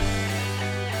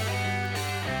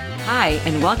Hi,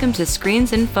 and welcome to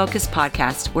Screens in Focus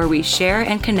podcast, where we share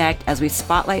and connect as we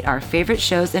spotlight our favorite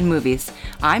shows and movies.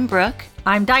 I'm Brooke.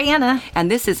 I'm Diana.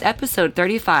 And this is episode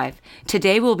 35.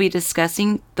 Today we'll be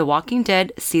discussing The Walking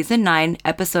Dead Season 9,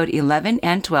 episode 11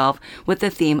 and 12 with the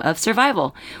theme of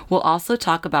survival. We'll also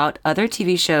talk about other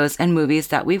TV shows and movies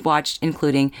that we've watched,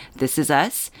 including This Is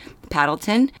Us,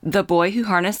 Paddleton, The Boy Who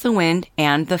Harnessed the Wind,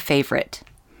 and The Favorite.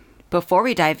 Before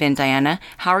we dive in, Diana,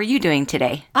 how are you doing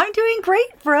today? I'm doing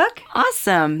great, Brooke.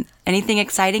 Awesome. Anything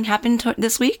exciting happened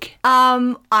this week?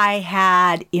 I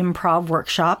had improv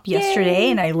workshop yesterday.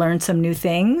 Yay. And I learned some new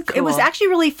things. Cool. It was actually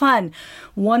really fun.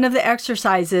 One of the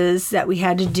exercises that we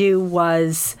had to do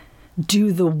was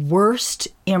do the worst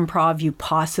improv you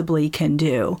possibly can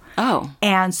do. Oh.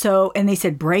 And they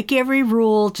said, break every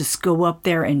rule, just go up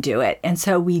there and do it. And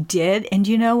so we did. And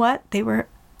you know what? They were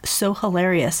so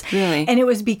hilarious. Really? And it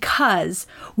was because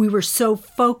we were so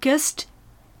focused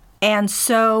and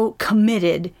so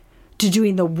committed to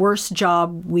doing the worst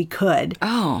job we could.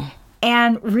 Oh.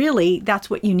 And really, that's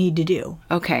what you need to do.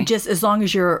 Okay. Just as long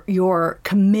as you're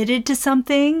committed to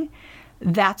something,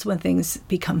 that's when things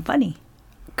become funny.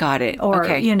 Got it. Or,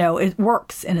 okay. it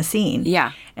works in a scene.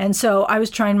 Yeah. And so I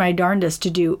was trying my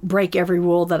darndest to break every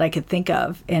rule that I could think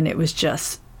of. And it was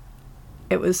just...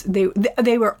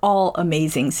 They were all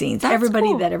amazing scenes. That's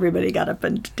cool. Everybody got up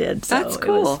and did. So That's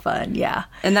cool. It was fun, yeah.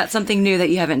 And that's something new that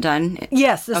you haven't done?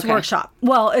 Yes, this Okay. workshop.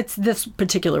 Well, it's this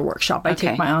particular workshop. I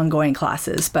Okay. take my ongoing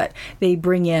classes, but they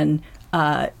bring in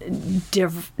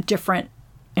different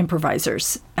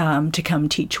improvisers to come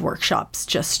teach workshops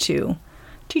just to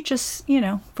teach us,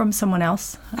 from someone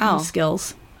else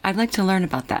skills. I'd like to learn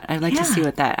about that. I'd like to see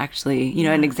what that actually,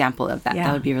 an example of that. Yeah.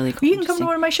 That would be really cool. You can come to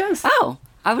one of my shows. Oh,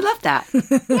 I would love that.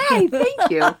 Yay,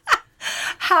 thank you.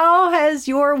 How has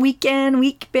your week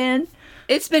been?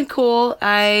 It's been cool.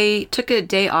 I took a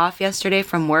day off yesterday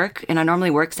from work, and I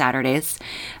normally work Saturdays,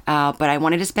 but I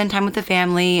wanted to spend time with the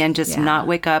family and just not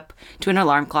wake up to an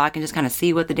alarm clock and just kind of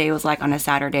see what the day was like on a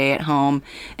Saturday at home.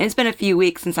 And it's been a few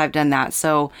weeks since I've done that,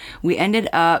 so we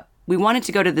wanted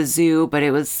to go to the zoo, but it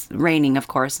was raining, of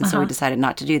course, and so we decided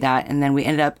not to do that. And then we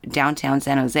ended up downtown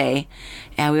San Jose,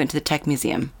 and we went to the Tech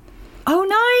Museum. Oh,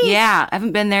 nice. Yeah, I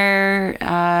haven't been there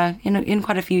in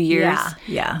quite a few years.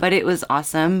 Yeah. But it was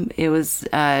awesome. It was,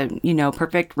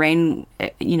 perfect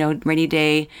rainy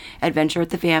day adventure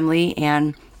with the family.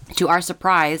 And to our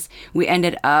surprise, we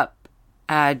ended up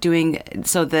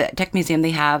the Tech Museum,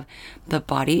 they have the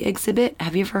body exhibit.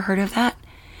 Have you ever heard of that?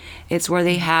 It's where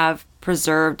they have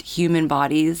preserved human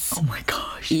bodies. Oh, my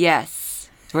gosh. Yes.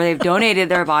 Where they've donated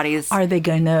their bodies. Are they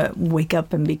going to wake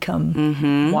up and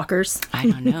become walkers? I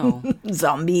don't know.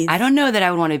 Zombies? I don't know that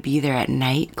I would want to be there at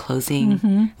night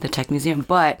closing the Tech Museum,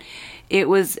 but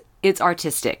it's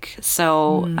artistic.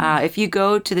 So if you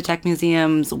go to the Tech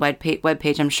Museum's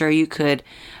webpage, I'm sure you could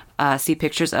see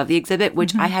pictures of the exhibit,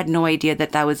 which I had no idea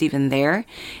that was even there.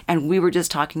 And we were just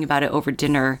talking about it over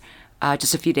dinner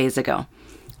just a few days ago.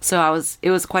 So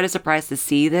it was quite a surprise to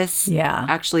see this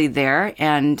actually there.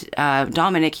 And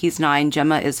Dominic, he's 9,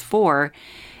 Gemma is 4.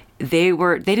 They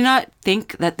did not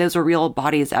think that those were real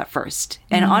bodies at first.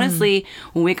 And honestly,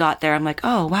 when we got there, I'm like,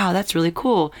 oh, wow, that's really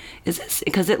cool. Is this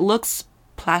because it looks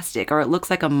plastic or it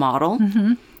looks like a model?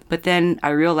 But then I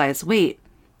realized, wait,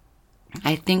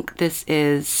 I think this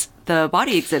is the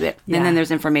body exhibit. Yeah. And then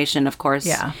there's information, of course.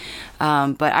 Yeah.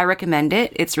 But I recommend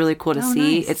it. It's really cool to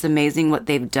see. Nice. It's amazing what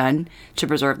they've done to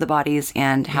preserve the bodies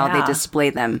and how they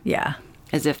display them. Yeah.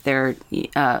 As if they're,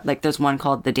 there's one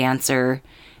called The Dancer,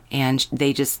 and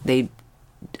they take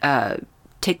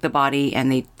the body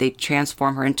and they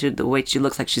transform her into the way she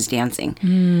looks like she's dancing.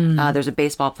 There's a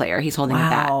baseball player. He's holding a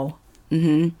bat. Wow.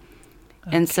 Okay.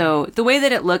 And so the way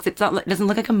that it looks, it doesn't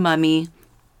look like a mummy,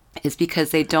 is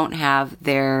because they don't have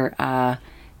their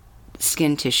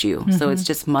skin tissue. So it's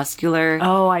just muscular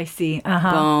Oh, I see.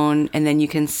 bone, and then you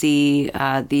can see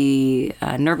the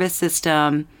nervous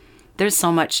system. There's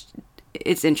so much.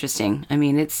 It's interesting. I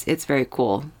mean, it's very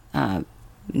cool. The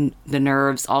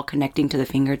nerves all connecting to the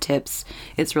fingertips.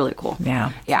 It's really cool.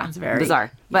 Yeah. Yeah. Sounds very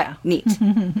bizarre, but neat.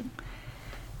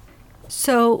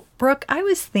 So, Brooke, I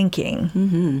was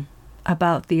thinking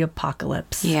about the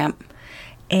apocalypse. Yeah.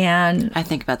 And I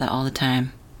think about that all the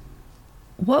time.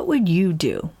 what would you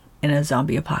do in a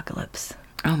zombie apocalypse?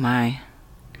 Oh, my.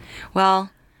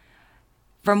 Well,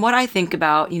 from what I think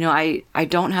about, I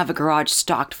don't have a garage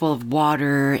stocked full of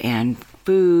water and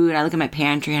food. I look at my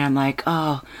pantry and I'm like,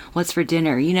 oh, what's for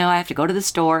dinner? I have to go to the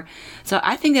store. So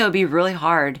I think that would be really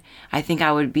hard. I think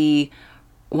I would be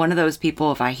one of those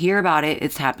people, if I hear about it,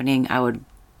 it's happening, I would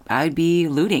be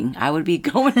looting. I would be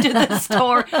going to the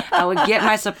store. I would get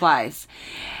my supplies.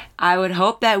 I would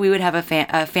hope that we would have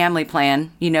a family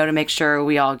plan, to make sure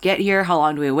we all get here. How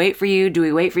long do we wait for you? Do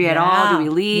we wait for you at all? Do we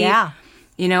leave? Yeah.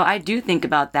 I do think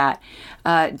about that.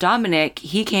 Dominic,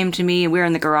 he came to me and we were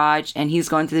in the garage and he's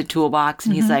going through the toolbox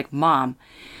and he's like, Mom,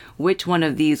 which one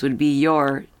of these would be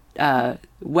your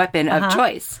weapon of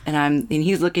choice? And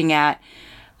he's looking at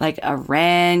like a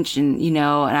wrench and, and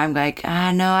I'm like,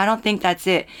 no, I don't think that's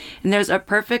it. And there's a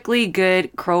perfectly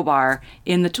good crowbar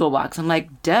in the toolbox. I'm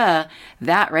like, duh,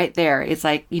 that right there. It's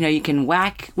like, you can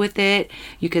whack with it.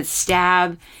 You could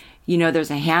stab, there's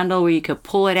a handle where you could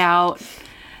pull it out.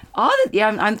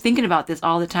 I'm thinking about this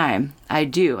all the time. I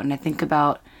do. And I think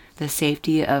about the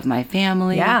safety of my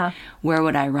family. Yeah. Where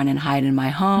would I run and hide in my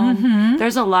home?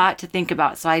 There's a lot to think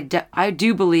about. So I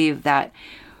do believe that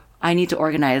I need to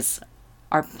organize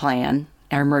our plan,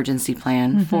 our emergency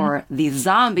plan for the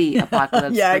zombie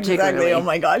apocalypse. Yeah, exactly. Oh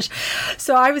my gosh.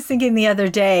 So I was thinking the other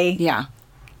day. Yeah.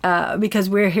 Because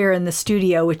we're here in the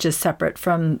studio, which is separate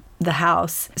from the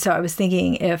house. So I was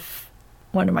thinking if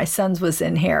one of my sons was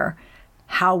in here,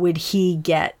 how would he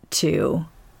get to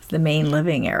the main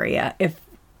living area if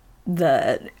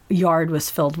the yard was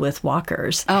filled with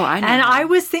walkers? Oh, I know. And I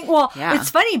was thinking, Yeah. It's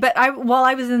funny, but while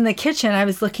I was in the kitchen, I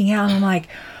was looking out and I'm like,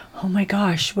 oh my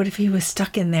gosh, what if he was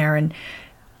stuck in there and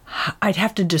I'd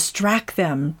have to distract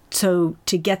them to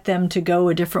get them to go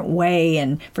a different way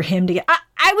and for him to get...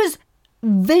 I was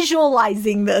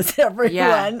visualizing this, everyone.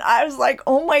 Yeah. I was like,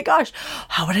 oh my gosh,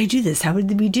 how would I do this? How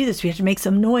would we do this? We have to make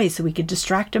some noise so we could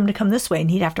distract him to come this way, and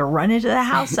he'd have to run into the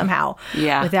house somehow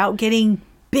without getting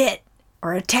bit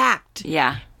or attacked.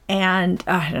 Yeah. And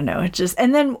I don't know,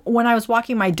 and then when I was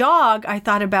walking my dog, I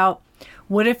thought about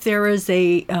what if there was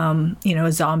a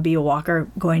zombie walker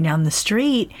going down the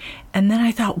street, and then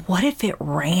I thought, what if it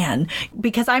ran?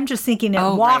 Because I'm just thinking it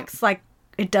walks like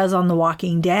it does on The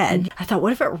Walking Dead. I thought,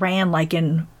 what if it ran like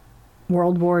in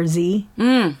World War Z?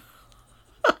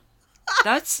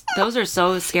 Those are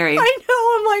so scary. I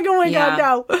know. I'm like, oh my God,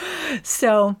 no.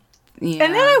 So, and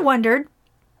then I wondered,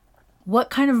 what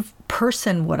kind of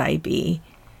person would I be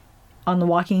on The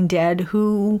Walking Dead?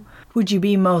 Who would you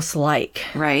be most like?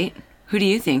 Right. Who do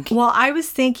you think? Well, I was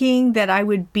thinking that I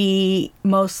would be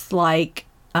most like,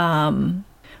 one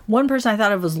person I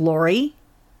thought of was Lori.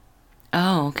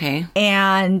 Oh, okay.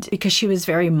 And because she was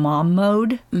very mom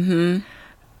mode. Mm-hmm.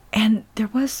 And there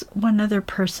was one other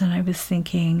person I was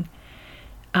thinking,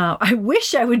 I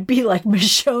wish I would be like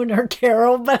Michonne or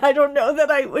Carol, but I don't know that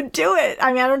I would do it.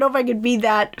 I mean, I don't know if I could be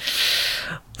that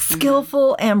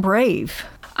skillful and brave.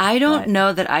 I don't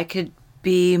know that I could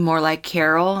be more like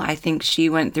Carol. I think she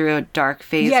went through a dark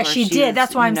phase. Yeah, she did.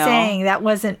 That's why I'm saying that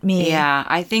wasn't me. Yeah,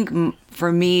 I think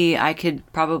for me, I could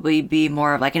probably be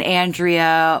more of like an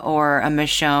Andrea or a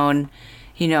Michonne,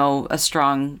 a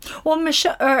strong... Well,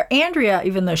 Andrea,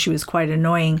 even though she was quite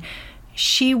annoying,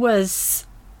 she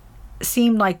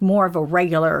seemed like more of a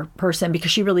regular person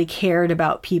because she really cared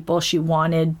about people. She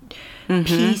wanted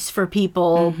peace for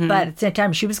people, but at the same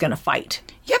time, she was going to fight.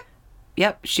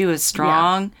 Yep. She was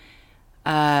strong.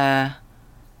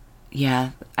 Yeah,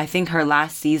 I think her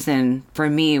last season for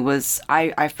me was,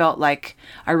 I felt like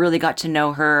I really got to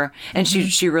know her, and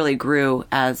she really grew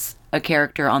as a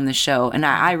character on the show, and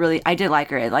I did like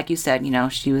her. Like you said,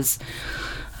 she was,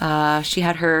 she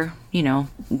had her,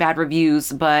 bad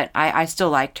reviews, but I still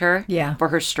liked her for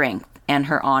her strength and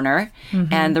her honor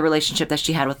and the relationship that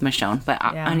she had with Michonne. But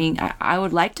I mean, I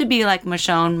would like to be like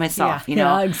Michonne myself,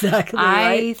 Yeah, exactly.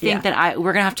 I think that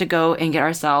we're going to have to go and get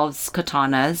ourselves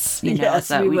katanas, Yes,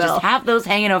 so we will. just have those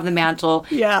hanging over the mantle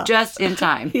just in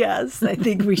time. Yes, I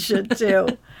think we should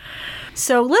too.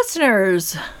 So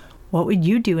listeners, what would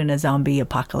you do in a zombie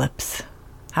apocalypse?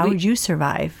 How would you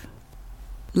survive?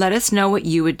 Let us know what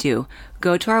you would do.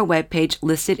 Go to our webpage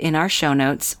listed in our show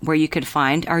notes where you could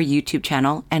find our YouTube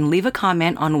channel and leave a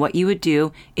comment on what you would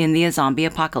do in the zombie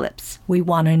apocalypse. We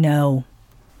want to know.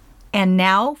 And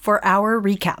now for our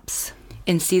recaps.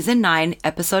 In Season 9,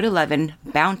 Episode 11,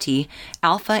 Bounty,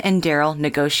 Alpha and Daryl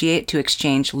negotiate to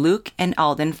exchange Luke and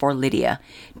Alden for Lydia.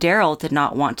 Daryl did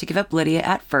not want to give up Lydia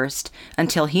at first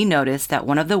until he noticed that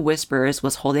one of the Whisperers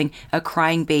was holding a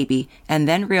crying baby and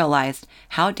then realized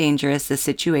how dangerous the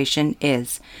situation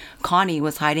is. Connie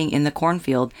was hiding in the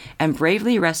cornfield and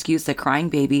bravely rescues the crying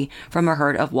baby from a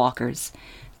herd of walkers.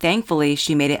 Thankfully,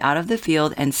 she made it out of the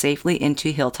field and safely into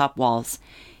Hilltop walls.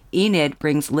 Enid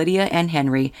brings Lydia and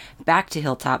Henry back to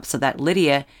Hilltop so that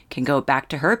Lydia can go back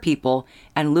to her people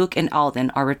and Luke and Alden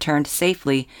are returned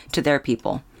safely to their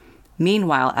people.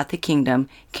 Meanwhile, at the kingdom,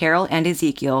 Carol and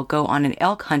Ezekiel go on an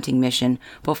elk hunting mission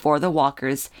before the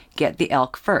walkers get the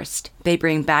elk first. They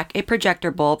bring back a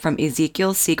projector bulb from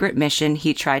Ezekiel's secret mission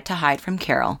he tried to hide from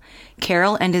Carol.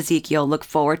 Carol and Ezekiel look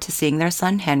forward to seeing their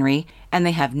son Henry, and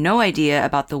they have no idea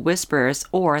about the Whisperers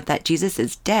or that Jesus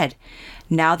is dead.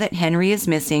 Now that Henry is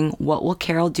missing, what will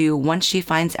Carol do once she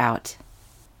finds out?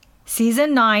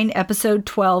 Season 9, Episode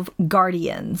 12,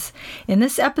 Guardians. In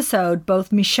this episode, both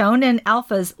Michonne and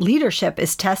Alpha's leadership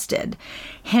is tested.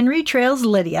 Henry trails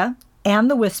Lydia and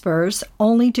the Whisperers,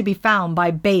 only to be found by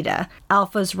Beta,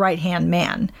 Alpha's right-hand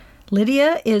man.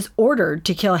 Lydia is ordered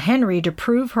to kill Henry to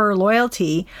prove her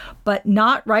loyalty, but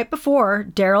not right before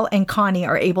Daryl and Connie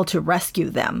are able to rescue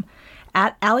them.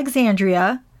 At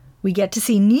Alexandria, we get to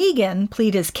see Negan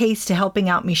plead his case to helping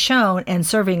out Michonne and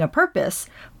serving a purpose,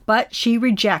 but she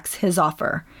rejects his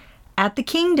offer. At the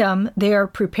kingdom, they are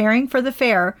preparing for the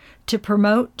fair to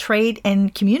promote trade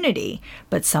and community,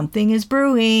 but something is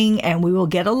brewing, and we will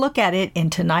get a look at it in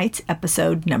tonight's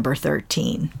episode number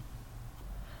 13.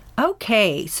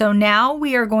 Okay, so now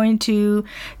we are going to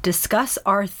discuss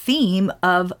our theme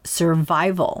of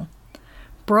survival.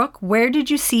 Brooke, where did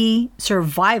you see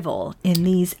survival in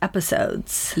these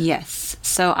episodes? Yes,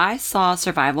 so I saw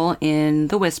survival in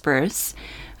The Whisperers.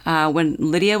 When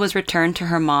Lydia was returned to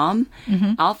her mom,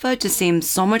 Alpha just seemed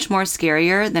so much more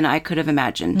scarier than I could have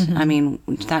imagined. I mean,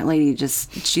 that lady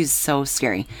she's so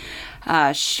scary.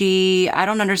 I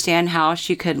don't understand how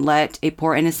she could let a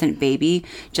poor innocent baby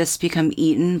just become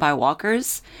eaten by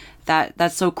walkers.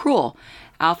 That's so cruel.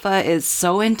 Alpha is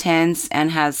so intense and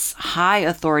has high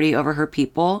authority over her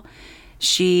people.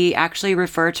 She actually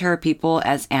referred to her people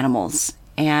as animals.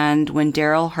 And when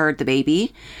Daryl heard the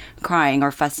baby crying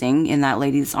or fussing in that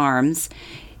lady's arms,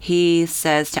 he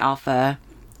says to Alpha,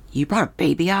 "You brought a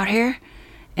baby out here?"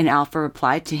 And Alpha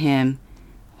replied to him,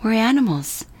 "We're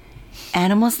animals.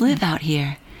 Animals live out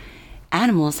here.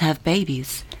 Animals have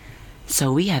babies.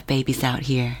 So we have babies out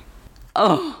here."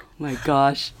 Oh my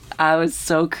gosh. I was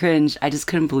so cringe. I just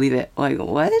couldn't believe it. Like,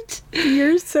 what?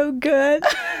 You're so good.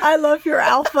 I love your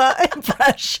Alpha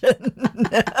impression.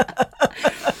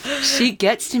 She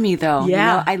gets to me, though. Yeah.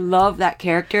 You know, I love that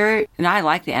character, and I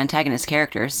like the antagonist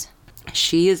characters.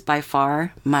 She is by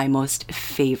far my most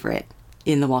favorite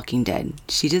in The Walking Dead.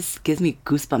 She just gives me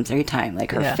goosebumps every time.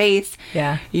 Like, her face,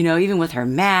 you know, even with her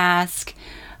mask,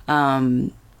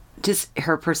 just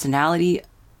her personality.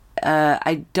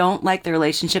 I don't like the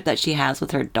relationship that she has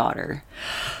with her daughter.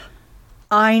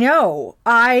 I know.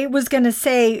 I was going to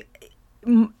say,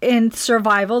 in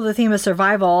survival, the theme of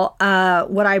survival,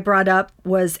 what I brought up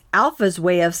was Alpha's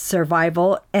way of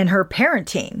survival and her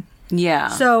parenting. Yeah.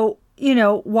 So, you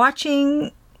know,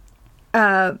 watching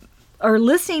or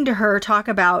listening to her talk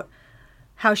about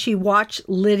how she watched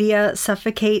Lydia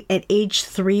suffocate at age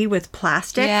 3 with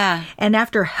plastic. Yeah. And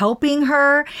after helping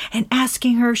her and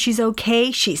asking her if she's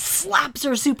okay, she slaps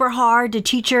her super hard to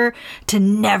teach her to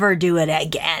never do it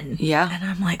again. Yeah. And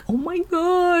I'm like, oh my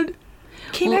God.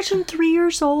 Can you imagine 3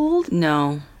 years old?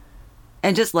 No.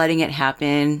 And just letting it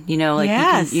happen, you know, like,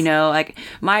 yes. you know, like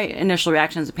my initial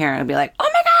reaction as a parent would be like, "Oh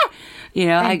my God," you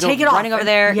know, I go take it running off. over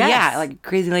there. Yes. Yeah. Like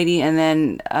crazy lady. And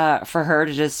then, for her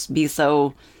to just be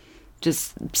so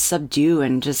just subdue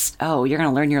and just, oh, you're going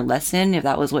to learn your lesson, if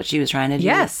that was what she was trying to do.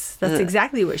 Yes. That's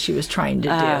exactly what she was trying to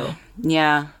do.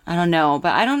 Yeah. I don't know.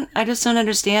 But I just don't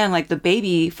understand. Like the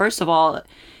baby, first of all,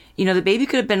 you know, the baby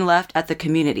could have been left at the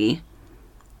community.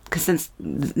 Because since,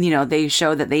 you know, they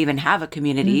show that they even have a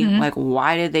community, like,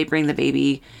 why did they bring the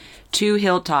baby to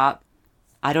Hilltop?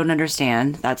 I don't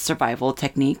understand. That's survival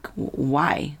technique.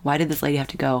 Why? Why did this lady have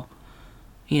to go?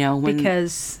 You know,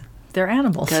 because they're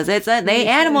animals. Because they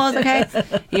animals, okay?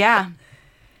 Yeah.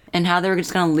 And how they were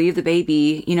just going to leave the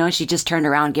baby, you know, she just turned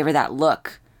around and gave her that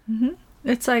look. Mm-hmm.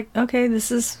 It's like, okay, this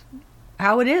is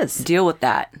how it is. Deal with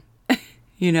that,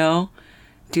 you know?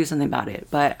 Do something about it.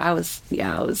 But I was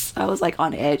like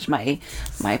on edge. My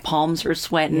palms were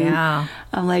sweating. Yeah.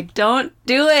 I'm like, don't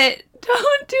do it.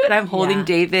 Don't do it. I'm holding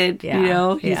David, you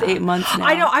know, he's 8 months now.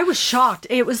 I know. I was shocked.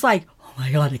 It was like, oh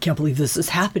my God, I can't believe this is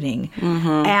happening.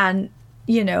 And,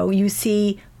 you know, you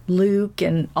see Luke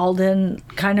and Alden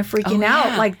kind of freaking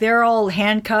out. Like they're all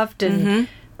handcuffed and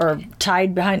or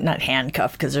tied behind, not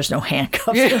handcuffed because there's no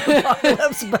handcuffs in the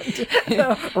apocalypse,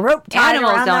 but rope tied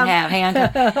Animals around don't them. have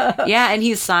handcuffs. Yeah, and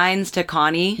he signs to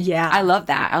Connie. Yeah. I love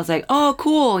that. I was like, oh,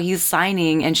 cool. He's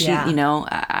signing. And she, Yeah. you know,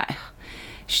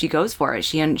 she goes for it.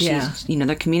 She's, you know,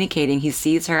 they're communicating. He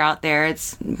sees her out there.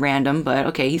 It's random, but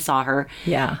okay, he saw her.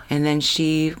 Yeah. And then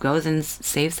she goes and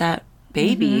saves that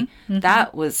baby.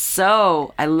 That was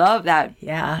so, I love that.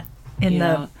 Yeah. in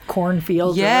the know.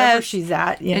 cornfields or Yes. wherever she's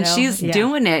at. And she's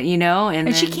doing it,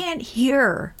 And she can't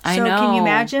hear. I So know. can you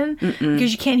imagine?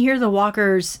 Because you can't hear the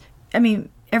walkers. I mean,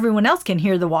 everyone else can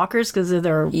hear the walkers because of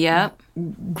their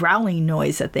growling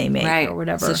noise that they make or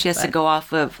whatever. So she has to go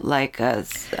off of like a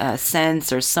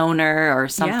sense or sonar or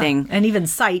something. Yeah. And even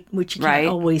sight, which you can't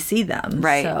always see them.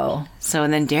 Right. So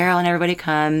and then Daryl and everybody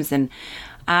comes, and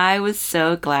I was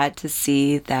so glad to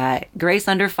see that Grace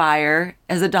Under Fire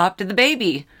has adopted the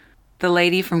baby. The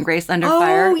lady from Grace Under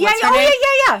Fire. Yeah. What's her name?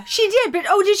 Yeah. She did. But,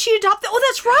 did she adopt Oh,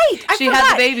 that's right. She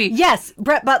had the baby. Yes.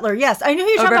 Brett Butler. Yes. I knew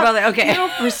you were talking Brett about. Butler. Okay. You know,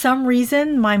 for some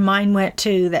reason, my mind went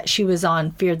to that she was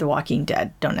on Fear the Walking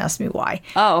Dead. Don't ask me why.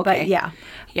 Oh, okay. But yeah.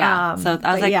 Yeah. So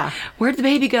I was like, where'd the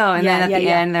baby go? And then at the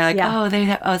end, they're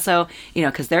like, so,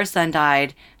 because their son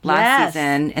died last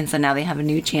season. And so now they have a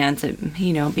new chance at,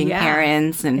 being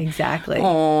parents. And exactly.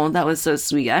 Oh, that was so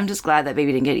sweet. I'm just glad that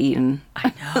baby didn't get eaten. I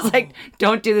know. I was like,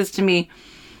 don't do this to me.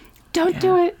 Don't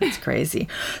do it. It's crazy.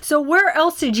 So where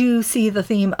else did you see the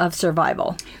theme of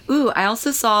survival? Ooh, I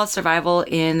also saw survival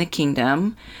in the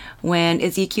kingdom when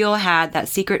Ezekiel had that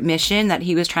secret mission that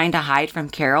he was trying to hide from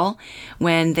Carol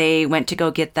when they went to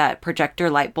go get that projector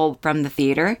light bulb from the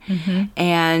theater.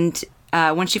 And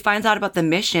when she finds out about the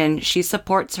mission, she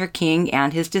supports her king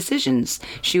and his decisions.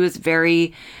 She was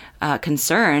very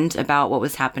concerned about what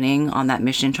was happening on that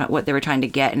mission, what they were trying to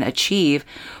get and achieve.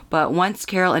 But once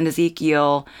Carol and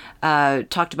Ezekiel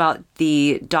talked about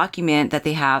the document that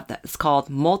they have that's called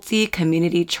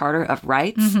Multi-Community Charter of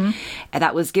Rights, and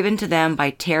that was given to them by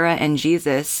Tara and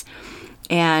Jesus,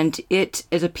 and it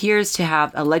appears to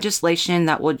have a legislation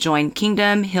that will join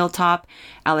Kingdom, Hilltop,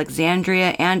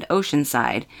 Alexandria, and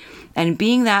Oceanside. And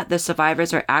being that the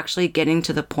survivors are actually getting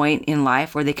to the point in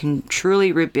life where they can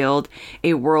truly rebuild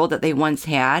a world that they once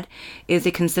had is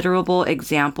a considerable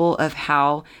example of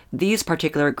how these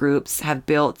particular groups have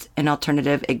built an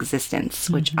alternative existence,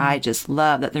 which I just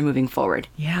love that they're moving forward.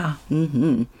 Yeah.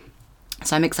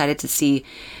 So I'm excited to see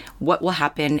what will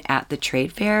happen at the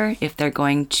trade fair if they're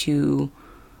going to,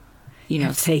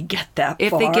 if they get that if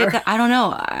far. they get that, I don't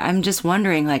know. I'm just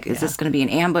wondering, like, is this going to be an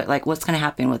ambush? Like, what's going to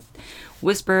happen with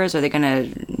Whispers? Are they going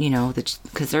to,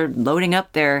 because they're loading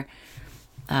up their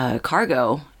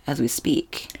cargo as we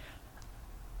speak.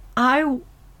 I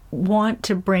want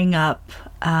to bring up,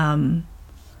 I'm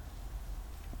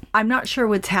not sure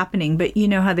what's happening, but you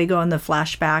know how they go in the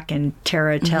flashback and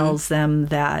Tara tells them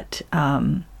that,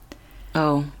 about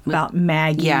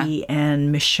Maggie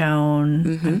and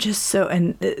Michonne. I'm just so,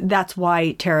 and that's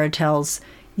why Tara tells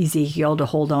Ezekiel to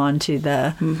hold on to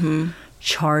the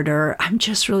charter. I'm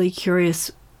just really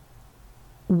curious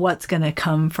what's going to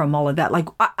come from all of that. Like,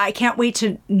 I can't wait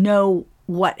to know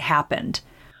what happened.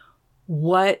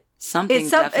 It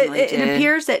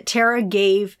appears that Tara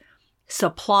gave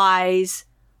supplies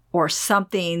or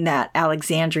something that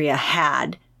Alexandria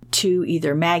had to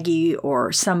either Maggie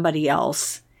or somebody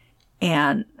else.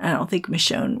 And I don't think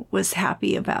Michonne was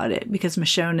happy about it because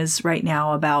Michonne is right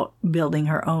now about building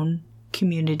her own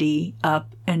community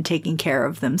up and taking care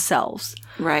of themselves.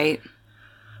 Right.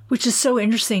 Which is so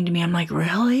interesting to me. I'm like,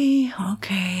 really?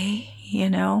 Okay.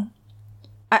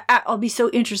 I'll be so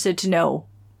interested to know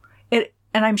it.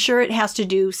 And I'm sure it has to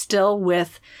do still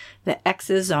with the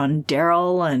X's on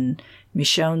Daryl and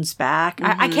Michonne's back.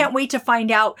 I can't wait to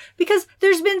find out because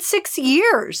there's been 6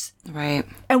 years. Right.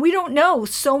 And we don't know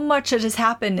so much that has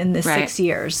happened in this 6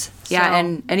 years. Yeah.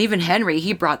 And even Henry,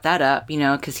 he brought that up,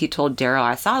 because he told Daryl,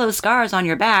 I saw those scars on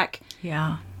your back.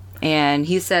 Yeah. And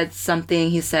he said something.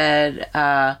 He said,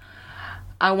 I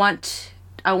want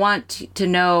to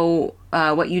know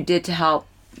what you did to help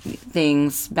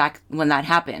things back when that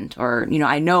happened. Or,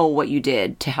 I know what you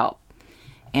did to help.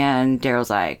 And Daryl's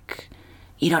like,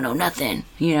 you don't know nothing,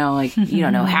 you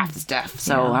don't know half the stuff.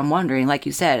 So I'm wondering, like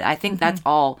you said, I think that's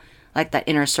all like that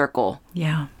inner circle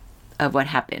of what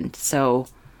happened. So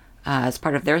as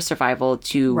part of their survival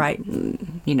to, like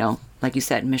you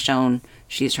said, Michonne,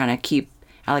 she's trying to keep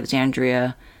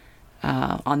Alexandria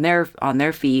on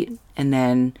their feet. And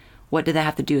then what did that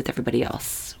have to do with everybody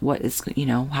else? What is,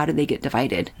 how did they get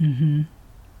divided?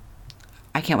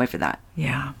 I can't wait for that.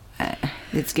 Yeah.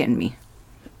 It's getting me.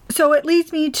 So it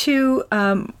leads me to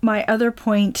my other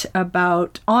point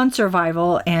about on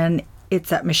survival, and it's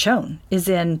that Michonne is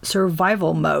in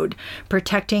survival mode,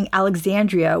 protecting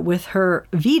Alexandria with her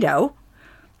veto.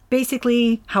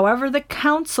 Basically, however the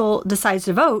council decides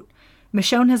to vote,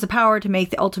 Michonne has the power to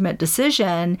make the ultimate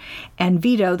decision and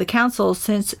veto the council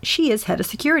since she is head of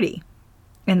security.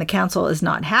 And the council is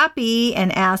not happy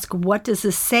and asks, what does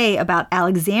this say about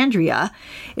Alexandria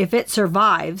if it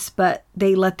survives, but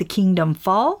they let the kingdom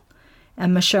fall?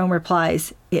 And Michonne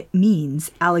replies, "It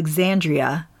means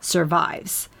Alexandria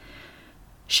survives."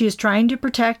 She is trying to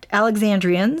protect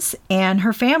Alexandrians and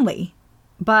her family.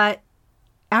 But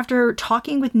after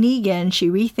talking with Negan, she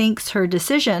rethinks her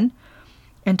decision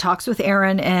and talks with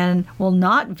Aaron and will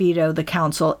not veto the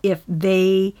council if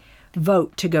they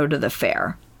vote to go to the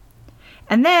fair.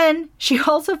 And then she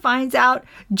also finds out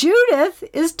Judith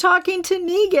is talking to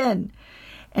Negan.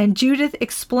 And Judith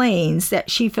explains that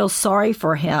she feels sorry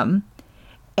for him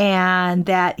and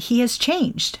that he has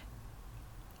changed.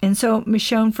 And so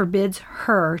Michonne forbids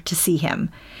her to see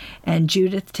him. And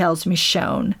Judith tells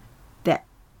Michonne that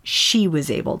she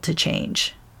was able to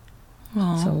change.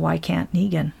 Aww. So why can't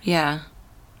Negan? Yeah.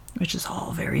 Which is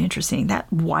all very interesting.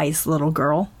 That wise little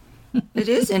girl. It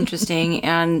is interesting.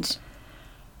 And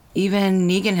even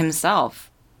Negan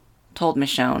himself told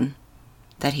Michonne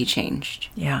that he changed.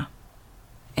 Yeah.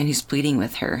 And he's pleading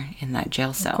with her in that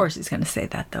jail cell. Of course he's going to say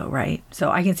that, though, right?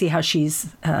 So I can see how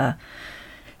she's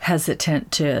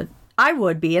hesitant to... I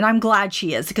would be, and I'm glad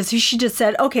she is, because if she just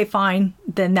said, okay, fine,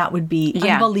 then that would be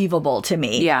unbelievable to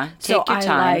me. Yeah, take your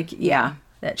time. Yeah.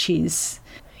 That she's,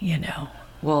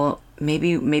 Well,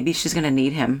 maybe she's going to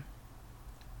need him.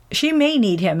 She may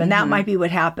need him, and that might be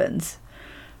what happens.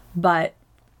 But,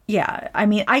 yeah, I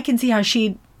mean, I can see how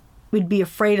she would be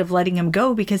afraid of letting him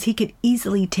go because he could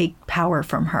easily take power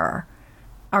from her.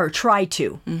 Or try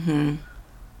to. Mm-hmm.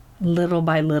 Little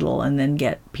by little, and then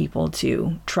get people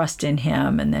to trust in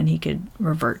him, and then he could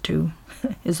revert to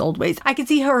his old ways. I could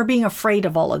see her being afraid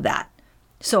of all of that.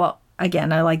 So,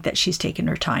 again, I like that she's taken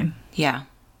her time. Yeah,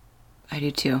 I do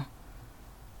too.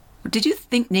 Did you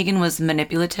think Negan was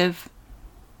manipulative?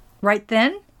 Right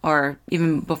then? Or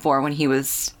even before when he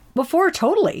was... Before,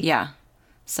 totally. Yeah.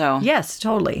 So... Yes,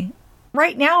 totally.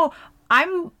 Right now,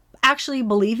 I'm actually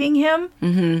believing him.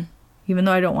 Mm-hmm. Even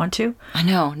though I don't want to. I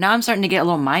know. Now I'm starting to get a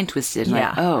little mind twisted. Yeah.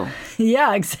 Like, oh.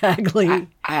 Yeah, exactly.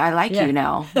 I like you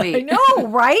now. Wait. I know,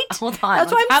 right? Hold on.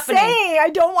 That's what I'm saying. I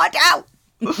don't want out.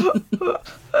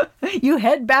 You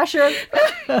head basher.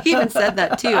 He even said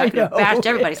that too. I could have bashed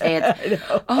everybody's heads.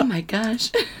 Oh my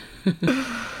gosh.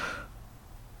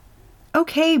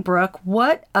 Okay, Brooke,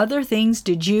 what other things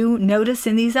did you notice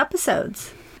in these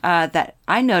episodes? That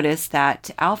I noticed that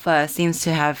Alpha seems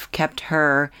to have kept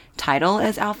her title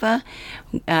as Alpha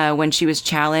when she was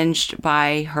challenged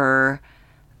by her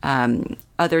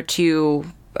other two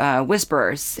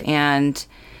whisperers, and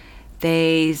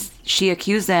she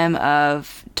accused them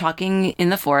of talking in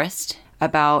the forest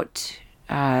about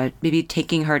maybe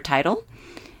taking her title,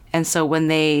 and so when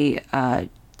they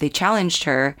challenged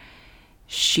her,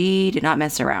 she did not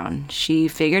mess around. She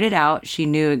figured it out. She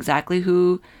knew exactly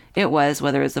who it was,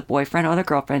 whether it was the boyfriend or the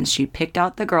girlfriend. She picked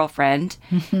out the girlfriend,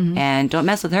 and don't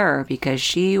mess with her because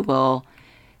she will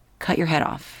cut your head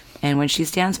off. And when she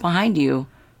stands behind you, you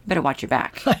better watch your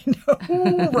back. I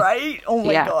know, right? Oh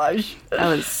my gosh.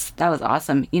 That was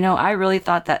awesome. I really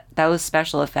thought that those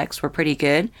special effects were pretty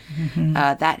good. Mm-hmm.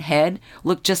 That head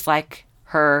looked just like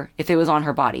her if it was on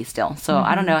her body still. So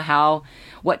I don't know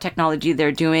what technology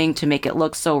they're doing to make it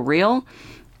look so real.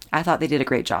 I thought they did a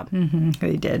great job. Mm-hmm,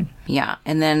 they did. Yeah.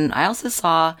 And then I also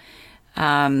saw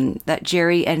that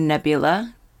Jerry and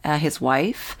Nebula, his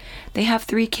wife, they have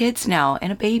 3 kids now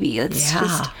and a baby. It's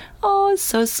it's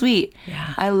so sweet.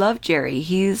 Yeah. I love Jerry.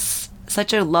 He's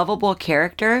such a lovable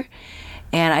character,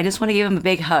 and I just want to give him a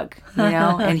big hug,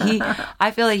 And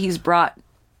I feel like he's brought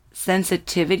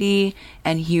sensitivity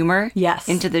and humor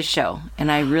into the show, and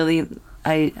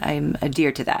I'm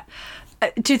adhere to that.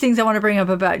 2 things I want to bring up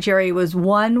about Jerry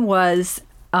one was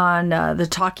on The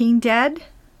Talking Dead.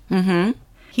 Mm-hmm.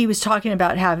 He was talking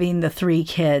about having the 3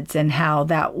 kids and how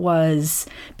that was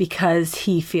because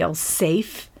he feels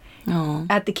safe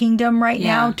at the kingdom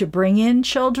now to bring in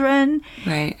children.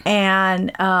 Right.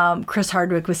 And Chris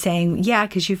Hardwick was saying,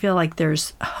 because you feel like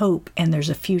there's hope and there's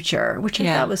a future, which I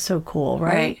thought was so cool,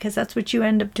 right? Because that's what you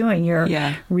end up doing. You're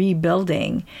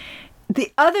rebuilding.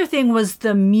 The other thing was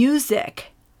the music.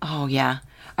 Oh, yeah.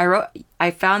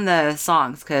 I found the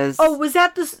songs because... Oh, was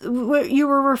that what you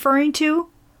were referring to?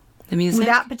 The music?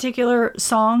 That particular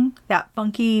song? That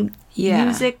funky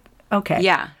music? Okay.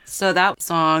 Yeah. So that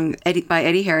song by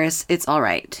Eddie Harris, It's All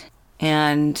Right.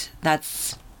 And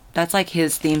that's like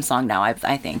his theme song now, I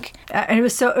think. And it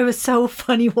was so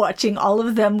funny watching all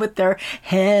of them with their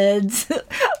heads,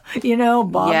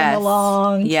 bobbing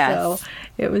along. Yes. So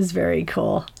it was very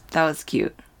cool. That was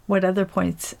cute. What other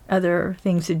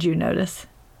things did you notice?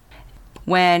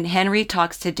 When Henry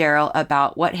talks to Daryl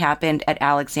about what happened at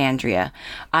Alexandria,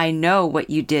 I know what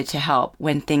you did to help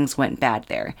when things went bad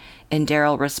there. And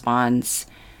Daryl responds,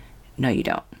 no, you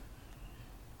don't.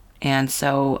 And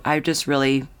so I just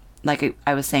really like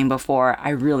I was saying before, I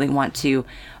really want to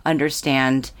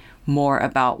understand more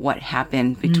about what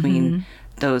happened between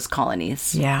those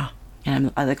colonies. Yeah.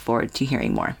 And I look forward to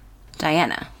hearing more.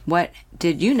 Diana, what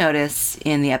did you notice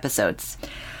in the episodes?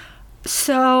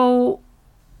 So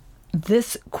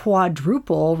this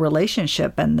quadruple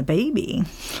relationship and the baby.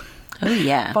 Oh,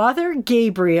 yeah. Father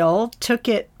Gabriel took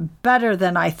it better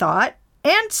than I thought,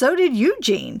 and so did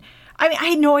Eugene. I mean, I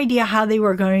had no idea how they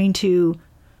were going to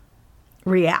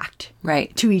react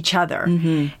to each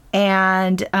other.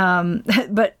 And,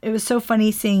 but it was so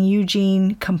funny seeing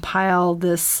Eugene compile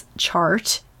this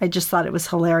chart. I just thought it was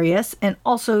hilarious and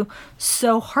also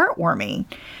so heartwarming.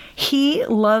 He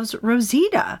loves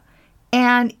Rosita.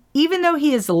 And even though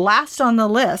he is last on the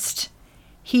list,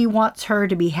 he wants her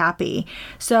to be happy.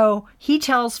 So he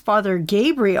tells Father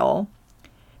Gabriel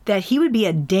that he would be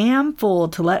a damn fool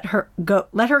to let her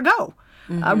go.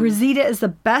 Rosita is the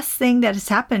best thing that has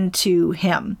happened to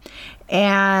him.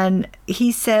 And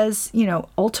he says, you know,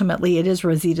 ultimately it is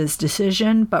Rosita's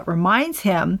decision, but reminds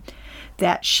him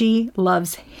that she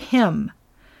loves him.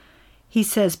 He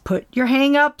says, put your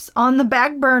hang-ups on the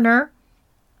back burner.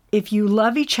 If you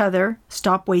love each other,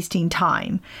 stop wasting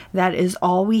time. That is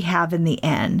all we have in the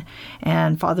end.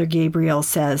 And Father Gabriel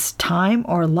says, time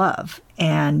or love?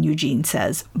 And Eugene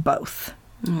says, both.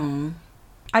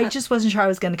 I just wasn't sure I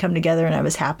was going to come together, and I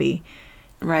was happy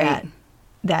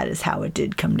that is how it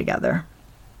did come together.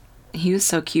 He was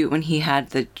so cute when he had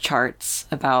the charts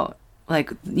about,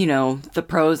 like, you know, the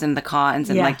pros and the cons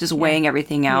and like just weighing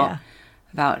everything out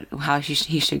about how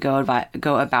he should go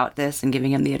about this and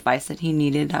giving him the advice that he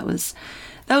needed. That was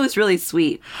really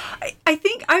sweet. I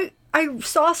think I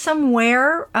saw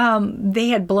somewhere they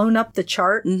had blown up the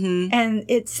chart and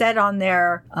it said on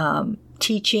there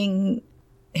teaching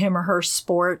him or her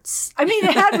sports. I mean,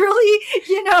 it had really,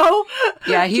 you know.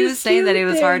 Yeah, he was saying that it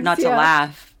was hard not to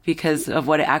laugh because of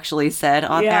what it actually said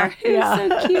on there. It was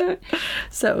so cute.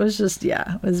 So it was just,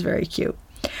 it was very cute.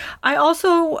 I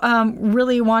also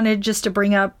really wanted just to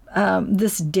bring up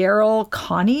this Daryl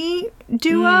Connie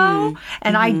duo.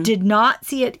 And I did not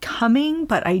see it coming,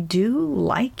 but I do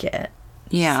like it.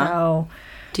 Yeah. So,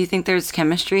 do you think there's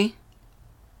chemistry?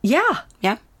 Yeah.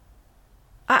 Yeah.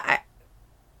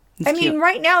 I mean,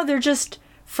 right now they're just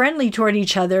friendly toward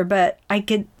each other, but I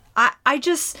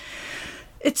just,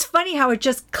 it's funny how it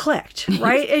just clicked,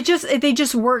 right? They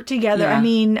just worked together. Yeah. I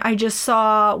mean, I just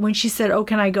saw when she said, "Oh,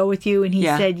 can I go with you?" And he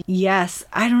said, "Yes."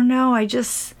 I don't know. I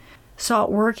just saw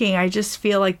it working. I just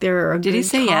feel like they're a Did good he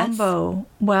say combo. yes?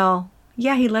 Well,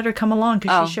 yeah, he let her come along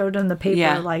because she showed him the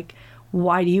paper, like,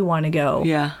 why do you want to go?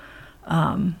 Yeah.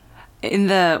 When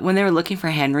they were looking for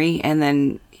Henry, and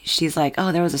then she's like,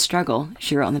 "Oh, there was a struggle,"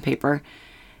 she wrote on the paper.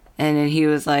 And then he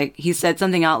was like, he said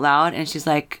something out loud, and she's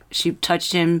like, she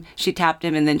touched him, she tapped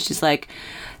him, and then she's like,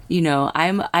 you know,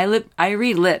 I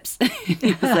read lips.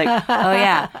 He was like, "Oh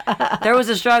yeah, there was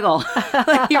a struggle."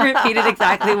 Like, he repeated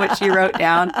exactly what she wrote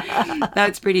down.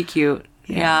 That's pretty cute.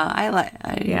 Yeah,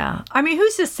 I mean,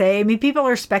 who's to say? I mean, people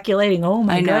are speculating. Oh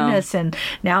my goodness, and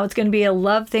now it's going to be a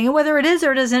love thing. And whether it is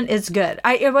or it isn't, it's good.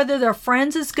 Whether they're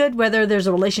friends is good. Whether there's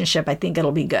a relationship, I think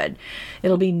it'll be good.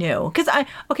 It'll be new.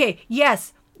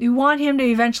 Yes, we want him to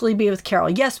eventually be with Carol.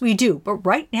 Yes, we do. But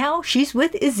right now, she's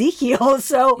with Ezekiel.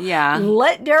 So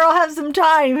let Daryl have some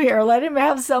time here. Let him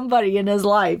have somebody in his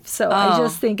life. So I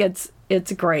just think it's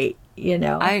great. You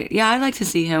know. I'd like to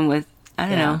see him with. I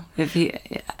don't know if he.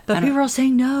 But people are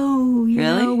saying no. You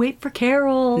know, wait for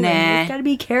Carol. Nah, it's got to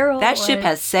be Carol. That ship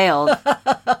has sailed.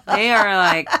 They are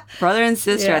like brother and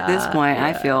sister at this point.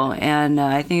 I feel, and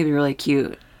I think it'd be really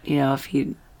cute. You know, if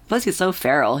he. Plus, he's so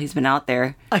feral. He's been out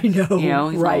there. I know. You know,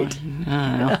 right?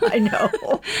 I know.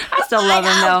 I still love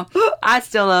him though. I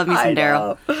still love me some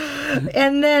Daryl.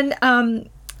 And then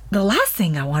the last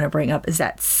thing I want to bring up is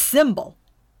that symbol.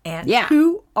 And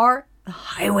who are the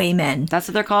Highwaymen? That's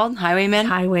what they're called? Highwaymen?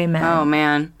 Highwaymen. Oh,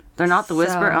 man. They're not the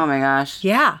Whisper? Oh, my gosh.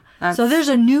 Yeah. So there's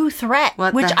a new threat,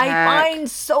 which I find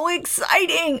so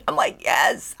exciting. I'm like,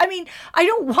 yes. I mean, I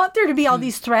don't want there to be all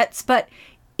these threats, but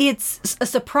it's a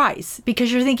surprise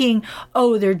because you're thinking,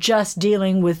 oh, they're just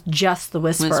dealing with just the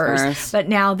Whisperers. But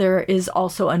now there is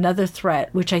also another threat,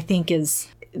 which I think is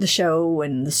the show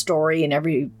and the story and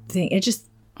everything. It just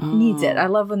needs it. I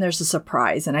love when there's a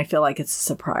surprise, and I feel like it's a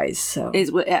surprise. So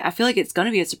I feel like it's going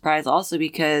to be a surprise also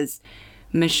because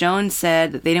Michonne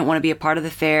said that they didn't want to be a part of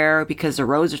the fair because the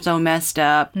roads are so messed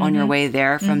up on your way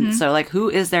there. So, like, who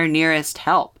is their nearest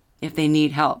help if they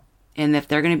need help? And if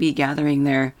they're going to be gathering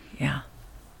there,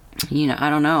 you know, I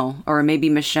don't know. Or maybe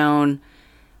Michonne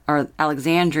or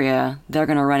Alexandria, they're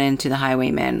going to run into the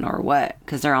Highwaymen or what?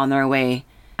 Because they're on their way.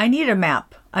 I need a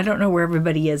map. I don't know where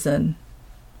everybody is in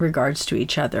regards to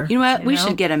each other. You know what? We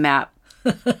should get a map.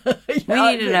 We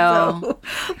need to know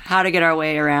how to get our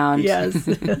way around. Yes.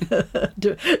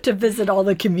 to visit all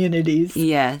the communities.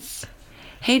 Yes.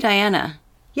 Hey, Diana.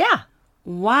 Yeah.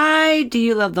 Why do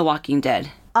you love The Walking Dead?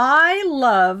 I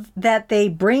love that they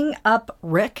bring up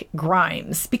Rick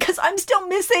Grimes because I'm still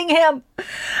missing him.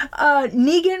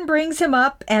 Negan brings him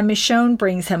up and Michonne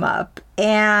brings him up.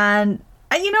 And,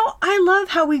 I love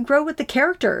how we grow with the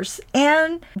characters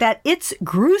and that its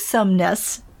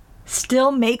gruesomeness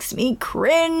still makes me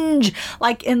cringe.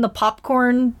 Like in the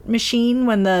popcorn machine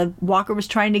when the walker was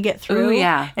trying to get through. Ooh,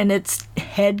 yeah. And its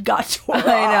head got torn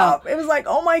I know. off. It was like,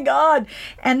 oh my God.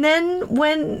 And then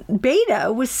when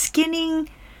Beta was skinning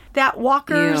that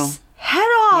walker's head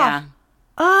off.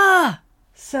 Yeah.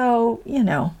 So,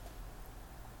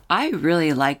 I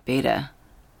really like Beta.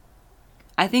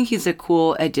 I think he's a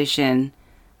cool addition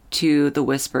to the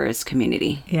Whisperers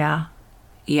community. Yeah.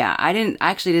 Yeah, I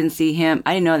actually didn't see him.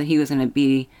 I didn't know that he was going to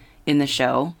be in the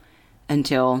show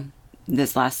until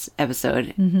this last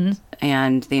episode. Mm-hmm.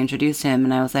 And they introduced him,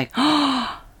 and I was like,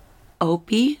 oh,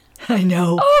 Opie? I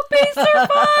know. Opie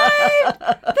survived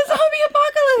the zombie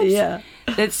apocalypse! Yeah.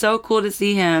 It's so cool to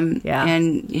see him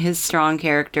and his strong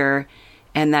character,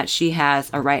 and that she has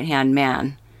a right-hand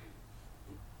man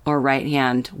or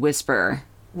right-hand whisperer.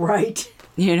 Right.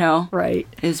 Right.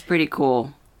 It's pretty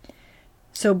cool.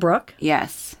 So, Brooke?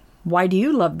 Yes. Why do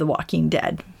you love The Walking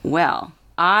Dead? Well,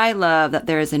 I love that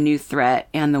there is a new threat,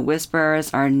 and the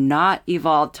Whisperers are not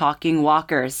evolved talking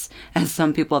walkers, as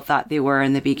some people thought they were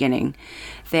in the beginning.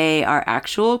 They are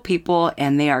actual people,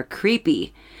 and they are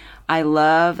creepy. I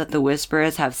love that the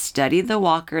Whisperers have studied the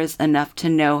walkers enough to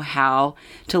know how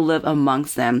to live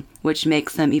amongst them, which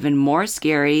makes them even more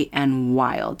scary and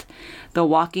wild. The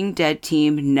Walking Dead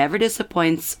team never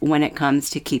disappoints when it comes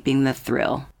to keeping the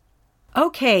thrill.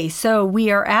 Okay, so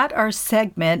we are at our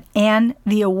segment, and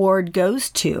the award goes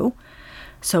to.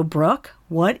 So, Brooke,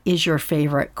 what is your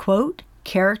favorite quote,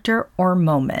 character, or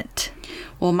moment?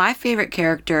 Well, my favorite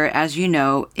character, as you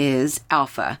know, is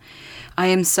Alpha. I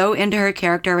am so into her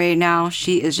character right now.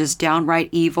 She is just downright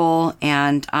evil,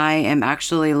 and I am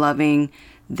actually loving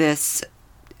this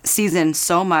season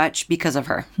so much because of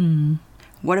her.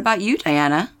 What about you,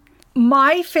 Diana?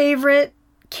 My favorite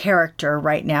character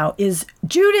right now is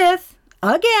Judith.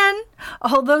 Again,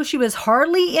 although she was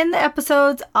hardly in the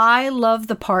episodes, I love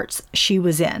the parts she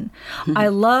was in. I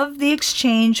love the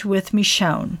exchange with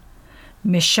Michonne.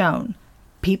 Michonne,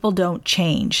 people don't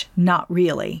change. Not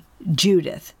really.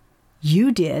 Judith,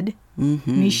 you did.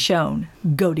 Michonne,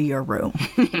 go to your room.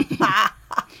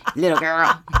 Little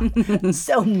girl.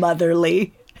 So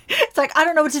motherly. It's like, I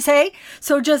don't know what to say,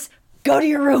 so just go to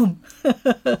your room.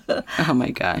 Oh my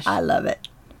gosh. I love it.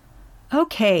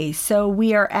 Okay, so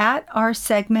we are at our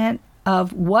segment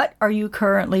of What Are You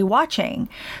Currently Watching?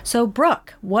 So,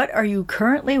 Brooke, what are you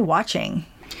currently watching?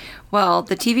 Well,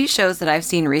 the TV shows that I've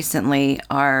seen recently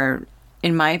are,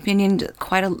 in my opinion,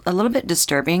 quite a little bit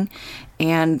disturbing.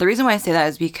 And the reason why I say that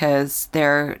is because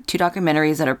they're two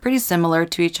documentaries that are pretty similar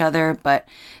to each other, but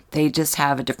they just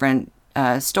have a different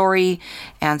story.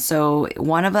 And so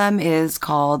one of them is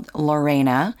called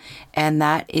Lorena, and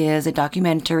that is a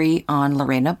documentary on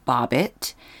Lorena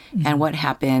Bobbitt and what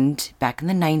happened back in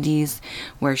the 90s,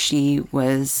 where she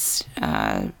was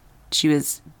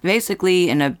basically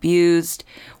an abused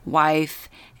wife,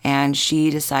 and she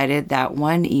decided that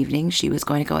one evening she was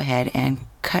going to go ahead and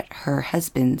cut her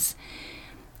husband's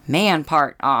man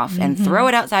part off and throw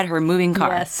it outside her moving car.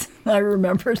 Yes, I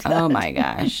remember that. Oh my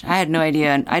gosh. I had no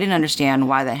idea. I didn't understand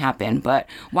why that happened, but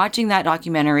watching that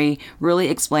documentary really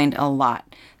explained a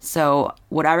lot. So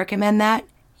would I recommend that?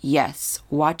 Yes.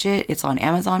 Watch it. It's on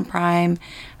Amazon Prime.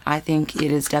 I think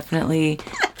it is definitely...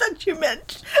 I thought you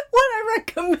meant what I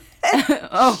recommend.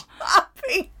 Oh.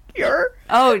 Shopping your...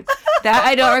 Oh, that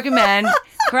I don't recommend.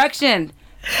 Correction.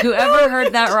 Whoever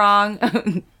heard that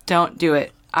wrong, don't do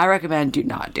it. I recommend do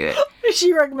not do it.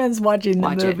 She recommends watching the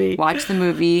movie. Watch the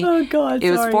movie. Oh, God,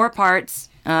 It was sorry. 4 parts.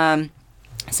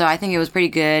 So I think it was pretty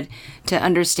good to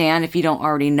understand if you don't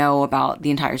already know about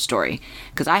the entire story.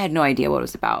 Because I had no idea what it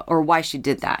was about or why she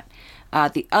did that.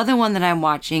 The other one that I'm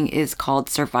watching is called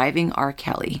Surviving R.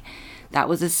 Kelly. That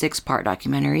was a 6-part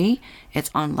documentary.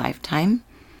 It's on Lifetime.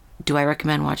 Do I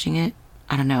recommend watching it?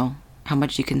 I don't know how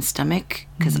much you can stomach.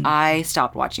 Because I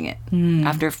stopped watching it.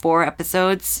 After 4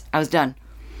 episodes, I was done.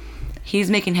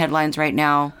 He's making headlines right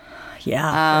now.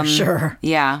 Yeah, for sure.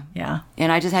 Yeah. Yeah.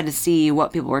 And I just had to see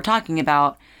what people were talking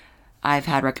about. I've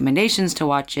had recommendations to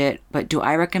watch it, but do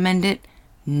I recommend it?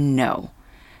 No.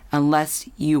 Unless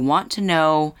you want to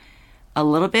know a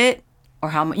little bit or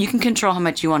how much, you can control how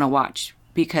much you want to watch.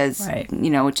 because,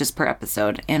 just per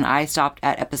episode. And I stopped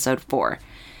at episode 4.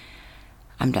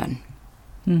 I'm done.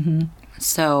 Mm-hmm.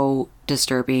 So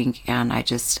disturbing. And I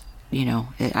just,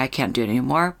 I can't do it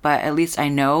anymore. But at least I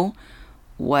know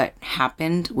what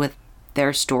happened with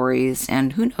their stories,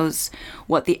 and who knows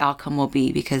what the outcome will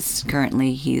be, because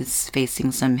currently he's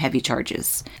facing some heavy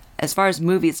charges. As far as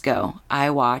movies go, I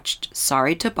watched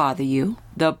Sorry to Bother You,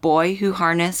 The Boy Who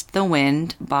Harnessed the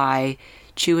Wind by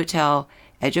Chiwetel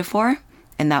Ejiofor,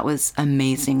 and that was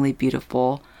amazingly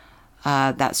beautiful.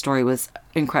 That story was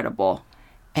incredible.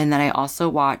 And then I also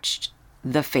watched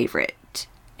The Favorite,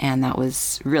 and that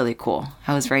was really cool.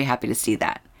 I was very happy to see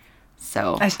that.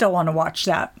 So I still want to watch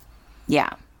that.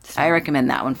 Yeah. I recommend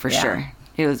that one for sure.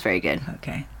 It was very good.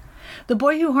 Okay. The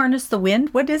Boy Who Harnessed the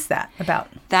Wind, what is that about?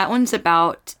 That one's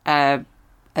about a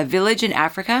village in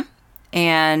Africa,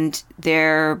 and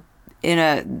their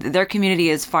community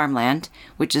is farmland,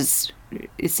 which is,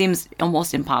 it seems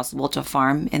almost impossible to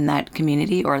farm in that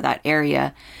community or that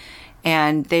area.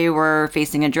 And they were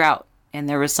facing a drought, and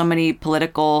there was so many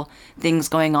political things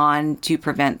going on to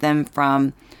prevent them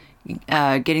from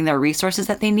getting the resources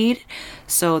that they need.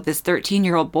 So this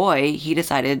 13-year-old boy, he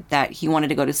decided that he wanted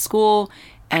to go to school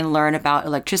and learn about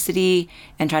electricity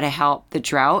and try to help the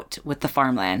drought with the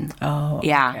farmland. Oh,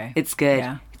 yeah, okay. It's good.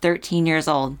 Yeah. 13 years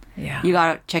old. Yeah. You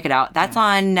gotta check it out. That's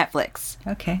on Netflix.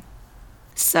 Okay.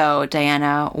 So,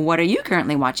 Diana, what are you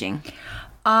currently watching?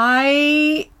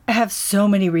 I have so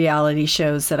many reality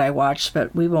shows that I watch,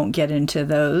 but we won't get into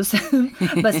those.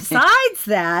 Besides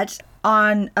that,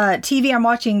 on TV, I'm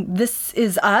watching This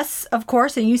Is Us, of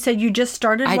course, and you said you just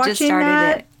started watching that. I just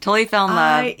started it. Totally fell in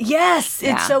love. Yes,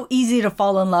 Yeah. It's so easy to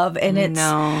fall in love, and it's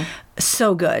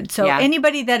so good. So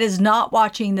anybody that is not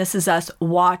watching This Is Us,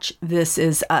 watch This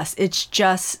Is Us. It's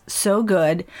just so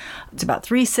good. It's about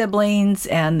 3 siblings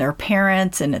and their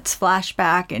parents, and it's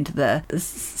flashback into the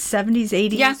 70s,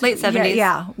 80s. Yeah, late 70s.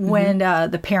 Yeah, when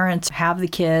the parents have the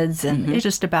kids, and it's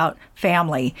just about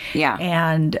family. Yeah.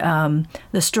 And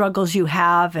the struggles you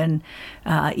have, and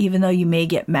even though you may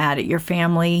get mad at your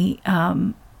family,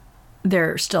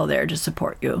 they're still there to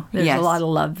support you. There's a lot of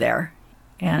love there.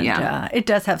 And it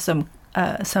does have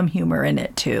some humor in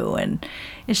it, too. And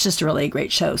it's just really a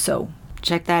great show. So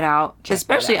check that out,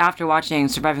 especially after watching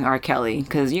Surviving R. Kelly,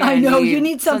 because you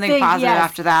need something positive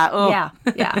after that. Oh.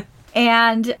 Yeah.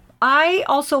 And I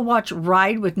also watch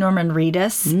Ride with Norman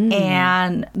Reedus.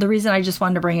 And the reason I just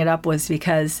wanted to bring it up was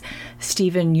because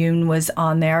Stephen Yeun was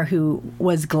on there, who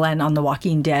was Glenn on The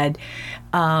Walking Dead.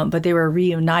 But they were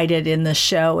reunited in the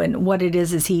show. And what it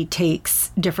is he takes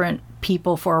different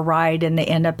people for a ride, and they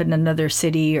end up in another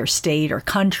city or state or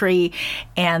country.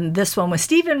 And this one with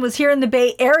Stephen was here in the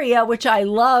Bay Area, which I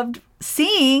loved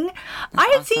seeing.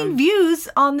 I had seen views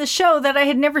on the show that I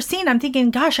had never seen. I'm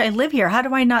thinking, gosh, I live here. How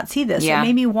do I not see this? Yeah. It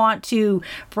made me want to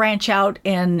branch out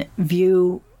and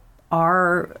view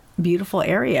our beautiful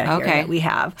area here that we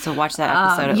have. So watch that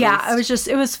episode at least.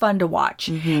 It was fun to watch.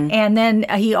 And then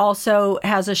he also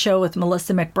has a show with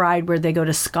Melissa McBride where they go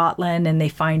to Scotland and they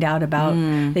find out about,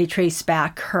 they trace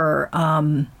back her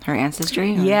her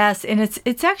ancestry. Yes, and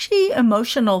it's actually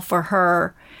emotional for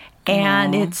her.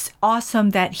 And it's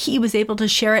awesome that he was able to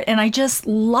share it. And I just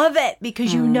love it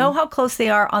because you know how close they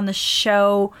are on the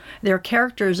show. Their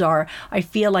characters are. I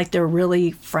feel like they're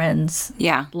really friends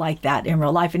like that in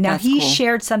real life. And now he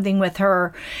shared something with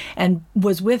her and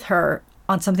was with her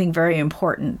on something very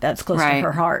important that's close to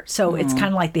her heart. So it's kind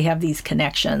of like they have these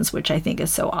connections, which I think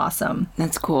is so awesome.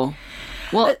 That's cool.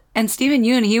 Well, and Stephen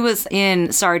Yeun, he was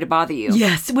in Sorry to Bother You.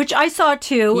 Yes, which I saw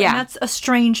too. Yeah. And that's a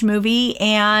strange movie.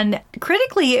 And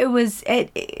critically,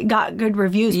 it got good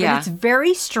reviews. But it's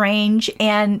very strange.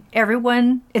 And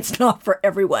it's not for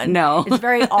everyone. No. It's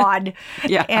very odd.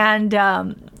 Yeah. And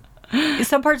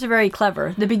some parts are very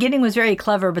clever. The beginning was very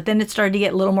clever, but then it started to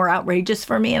get a little more outrageous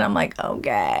for me. And I'm like,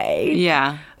 okay.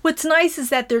 Yeah. What's nice is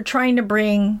that they're trying to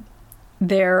bring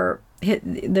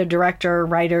the director,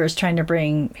 writer is trying to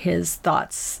bring his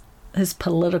thoughts, his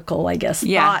political, I guess,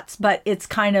 thoughts, but it's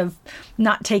kind of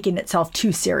not taking itself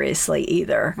too seriously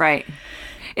either. Right.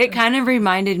 It kind of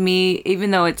reminded me,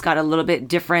 even though it's got a little bit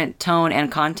different tone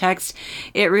and context,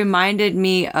 it reminded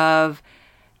me of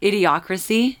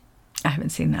Idiocracy. I haven't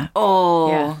seen that.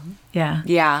 Oh. Yeah.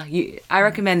 Yeah. I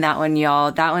recommend that one,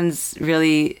 y'all. That one's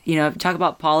really, talk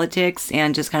about politics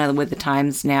and just kind of with the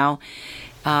times now.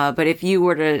 But if you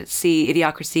were to see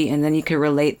Idiocracy and then you could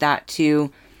relate that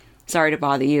to Sorry to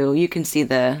Bother You, you can see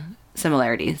the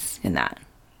similarities in that.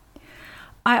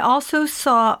 I also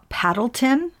saw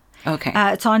Paddleton. Okay.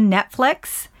 It's on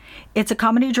Netflix. It's a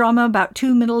comedy drama about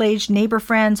 2 middle-aged neighbor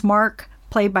friends. Mark,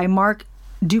 played by Mark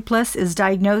Duplass is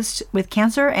diagnosed with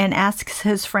cancer and asks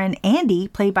his friend Andy,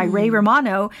 played by Ray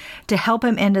Romano, to help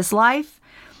him end his life.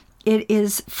 It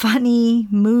is funny,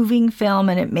 moving film,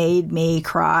 and it made me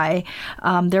cry.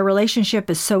 Their relationship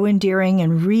is so endearing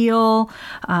and real.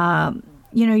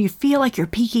 You feel like you're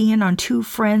peeking in on two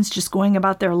friends just going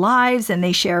about their lives, and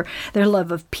they share their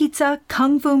love of pizza,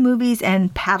 kung fu movies,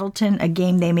 and Paddleton, a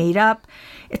game they made up.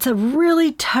 It's a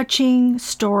really touching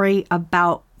story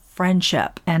about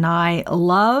friendship, and I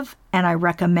love and I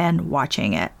recommend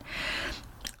watching it.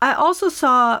 I also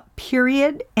saw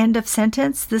Period, End of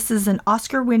Sentence. This is an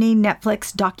Oscar-winning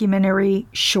Netflix documentary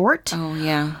short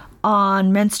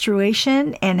on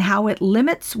menstruation and how it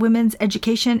limits women's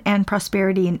education and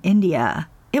prosperity in India.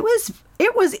 It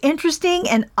was interesting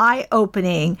and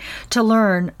eye-opening to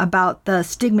learn about the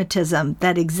stigmatism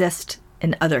that exists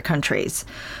in other countries.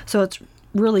 So it's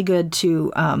really good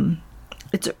to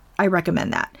I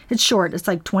recommend that. It's short. It's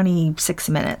like 26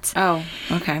 minutes. Oh,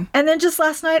 okay. And then just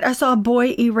last night, I saw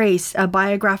Boy Erased, a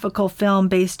biographical film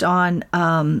based on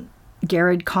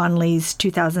Garrett Conley's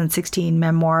 2016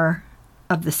 memoir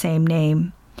of the same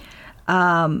name.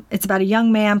 It's about a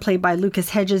young man played by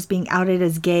Lucas Hedges being outed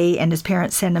as gay, and his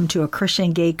parents send him to a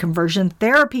Christian gay conversion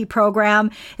therapy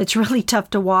program. It's really tough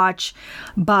to watch,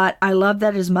 but I love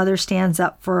that his mother stands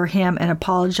up for him and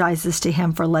apologizes to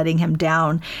him for letting him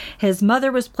down. His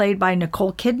mother was played by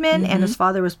Nicole Kidman, and his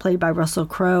father was played by Russell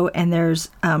Crowe, and there's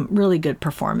really good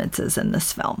performances in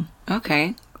this film.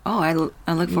 Okay. Oh, I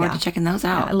look forward to checking those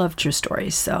out. Yeah, I love true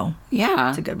stories, so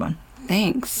it's a good one.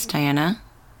 Thanks, Diana.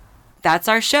 That's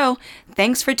our show.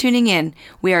 Thanks for tuning in.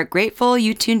 We are grateful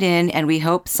you tuned in, and we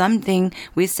hope something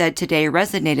we said today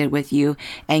resonated with you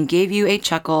and gave you a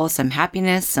chuckle, some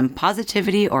happiness, some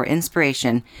positivity, or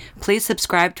inspiration. Please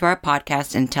subscribe to our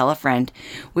podcast and tell a friend.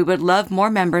 We would love more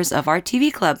members of our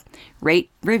TV club. Rate,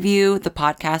 review the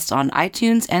podcast on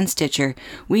iTunes and Stitcher.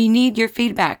 We need your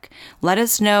feedback. Let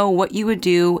us know what you would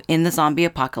do in the zombie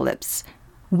apocalypse.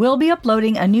 We'll be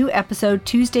uploading a new episode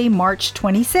Tuesday, March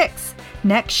 26th.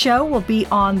 Next show will be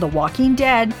on The Walking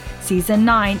Dead, Season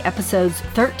 9, Episodes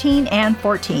 13 and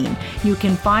 14. You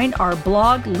can find our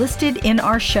blog listed in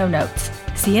our show notes.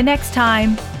 See you next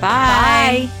time.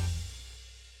 Bye. Bye.